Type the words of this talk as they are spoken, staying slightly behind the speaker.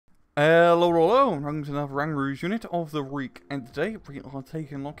Hello, welcome to another Rangaroo's unit of the week, and today we are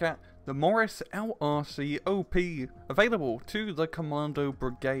taking a look at the Morris LRC OP, available to the Commando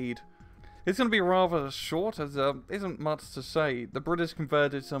Brigade. It's going to be rather short, as there isn't much to say. The British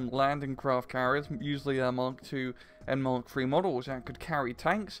converted some landing craft carriers, usually their Mark II and Mark III models, that could carry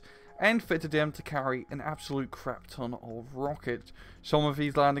tanks, and fitted them to carry an absolute crap ton of rockets. Some of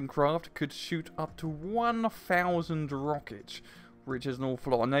these landing craft could shoot up to 1,000 rockets, which is an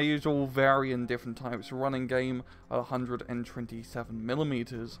awful lot, and they use all varying different types, running game at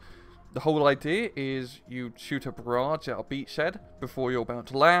 127mm. The whole idea is you shoot a barrage at a beachhead before you're about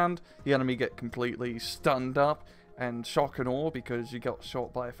to land, the enemy get completely stunned up and shock and awe because you got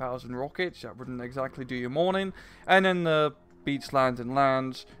shot by 1,000 rockets. That wouldn't exactly do your morning, and then the beach landing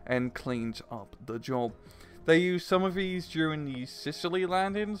lands and cleans up the job. They use some of these during the Sicily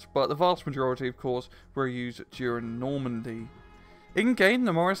landings, but the vast majority, of course, were used during Normandy. In-game,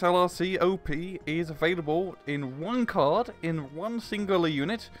 the Morris LRC OP is available in one card in one singular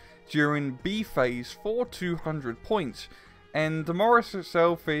unit during B phase for 200 points. And the Morris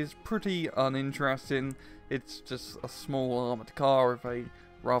itself is pretty uninteresting. It's just a small armoured car with a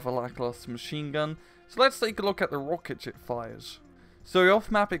rather lackluster machine gun. So let's take a look at the rockets it fires. So the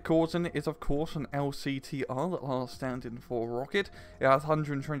off-map it calls in is of course an LCTR, that last standing for rocket. It has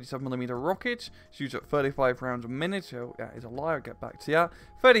 127mm rockets, shoots at 35 rounds a minute, so that is a lie, I'll get back to that.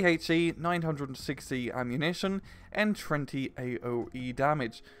 30 HE, 960 ammunition, and 20 AOE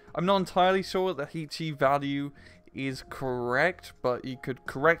damage. I'm not entirely sure that the HE value is correct, but you could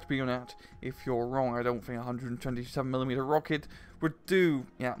correct me on that if you're wrong. I don't think a 127mm rocket would do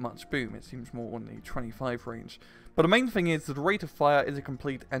that much boom. It seems more on the 25 range. But the main thing is that the rate of fire is a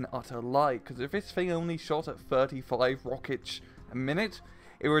complete and utter lie, because if this thing only shot at 35 rockets a minute,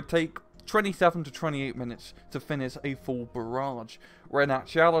 it would take 27 to 28 minutes to finish a full barrage, where in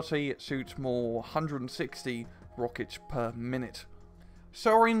actuality it shoots more 160 rockets per minute.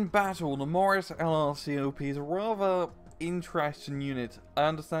 So in battle, the Morris LRC OP is a rather interesting unit. I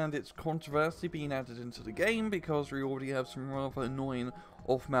understand its controversy being added into the game because we already have some rather annoying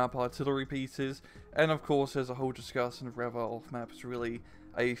off-map artillery pieces, and of course there's a whole discussion of whether off-map is really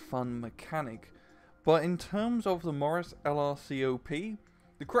a fun mechanic. But in terms of the Morris LRC OP,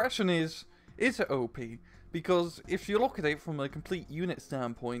 the question is it OP? Because if you look at it from a complete unit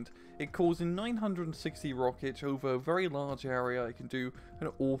standpoint, it calls in 960 rockets over a very large area. It can do an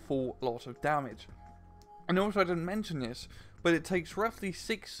awful lot of damage. And also I didn't mention this, but it takes roughly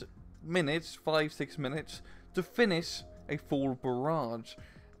 6 minutes, 5-6 minutes, to finish a full barrage.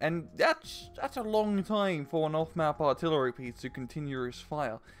 And that's a long time for an off-map artillery piece to continue its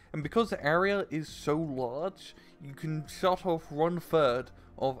fire. And because the area is so large, you can shut off 1/3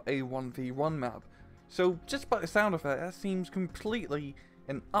 of a 1v1 map. So just by the sound of it, that seems completely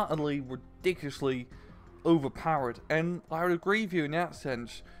and utterly ridiculously overpowered. And I would agree with you in that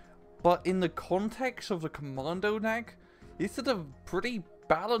sense. But in the context of the Commando deck, it's a pretty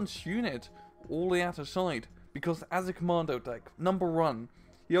balanced unit, all that aside. Because as a Commando deck, number one,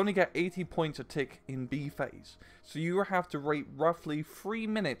 you only get 80 points a tick in B phase. So you have to wait roughly 3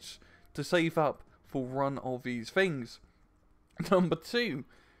 minutes to save up for one of these things. Number two,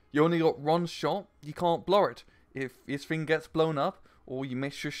 you only got one shot, you can't blow it. If this thing gets blown up, or you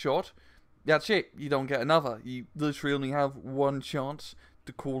miss your shot, that's it, you don't get another. You literally only have one chance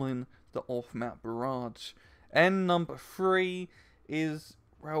to call in the off-map barrage. And number three is,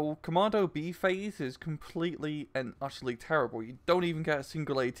 well, Commando B phase is completely and utterly terrible. You don't even get a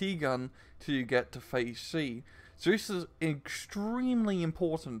single AT gun till you get to phase C. So this is extremely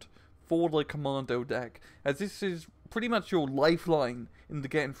important for the Commando deck, as this is pretty much your lifeline into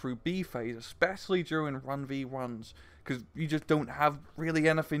getting through B phase, especially during 1v1s, because you just don't have really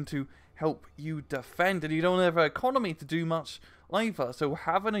anything to help you defend, and you don't have an economy to do much either. So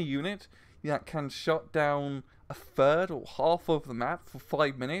having a unit that can shut down a third or half of the map for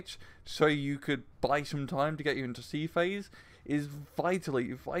 5 minutes so you could buy some time to get you into C phase is vitally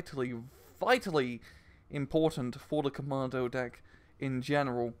important for the Commando deck in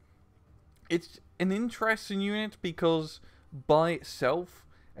general. It's an interesting unit because by itself,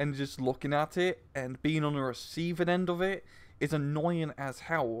 and just looking at it and being on the receiving end of it, is annoying as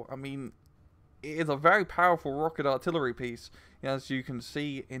hell. I mean, it is a very powerful rocket artillery piece, as you can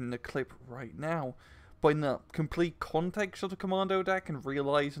see in the clip right now. But in the complete context of the Commando deck, and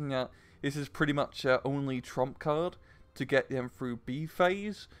realizing that this is pretty much their only trump card to get them through B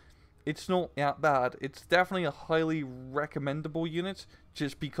phase, it's not that bad. It's definitely a highly recommendable unit,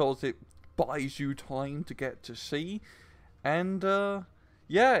 just because it buys you time to get to C. And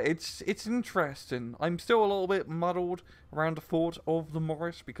Yeah, it's interesting. I'm still a little bit muddled around the thought of the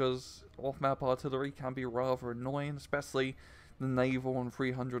Morris because off-map artillery can be rather annoying, especially the naval and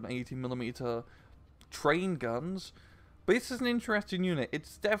 380mm train guns. But this is an interesting unit.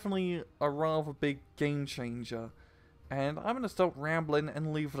 It's definitely a rather big game changer. And I'm going to stop rambling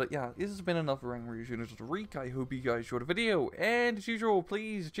and leave it at, yeah, this has been another Rank Rouge Unit of the Week. I hope you guys enjoyed the video. And as usual,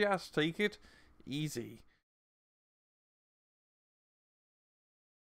 please just take it easy.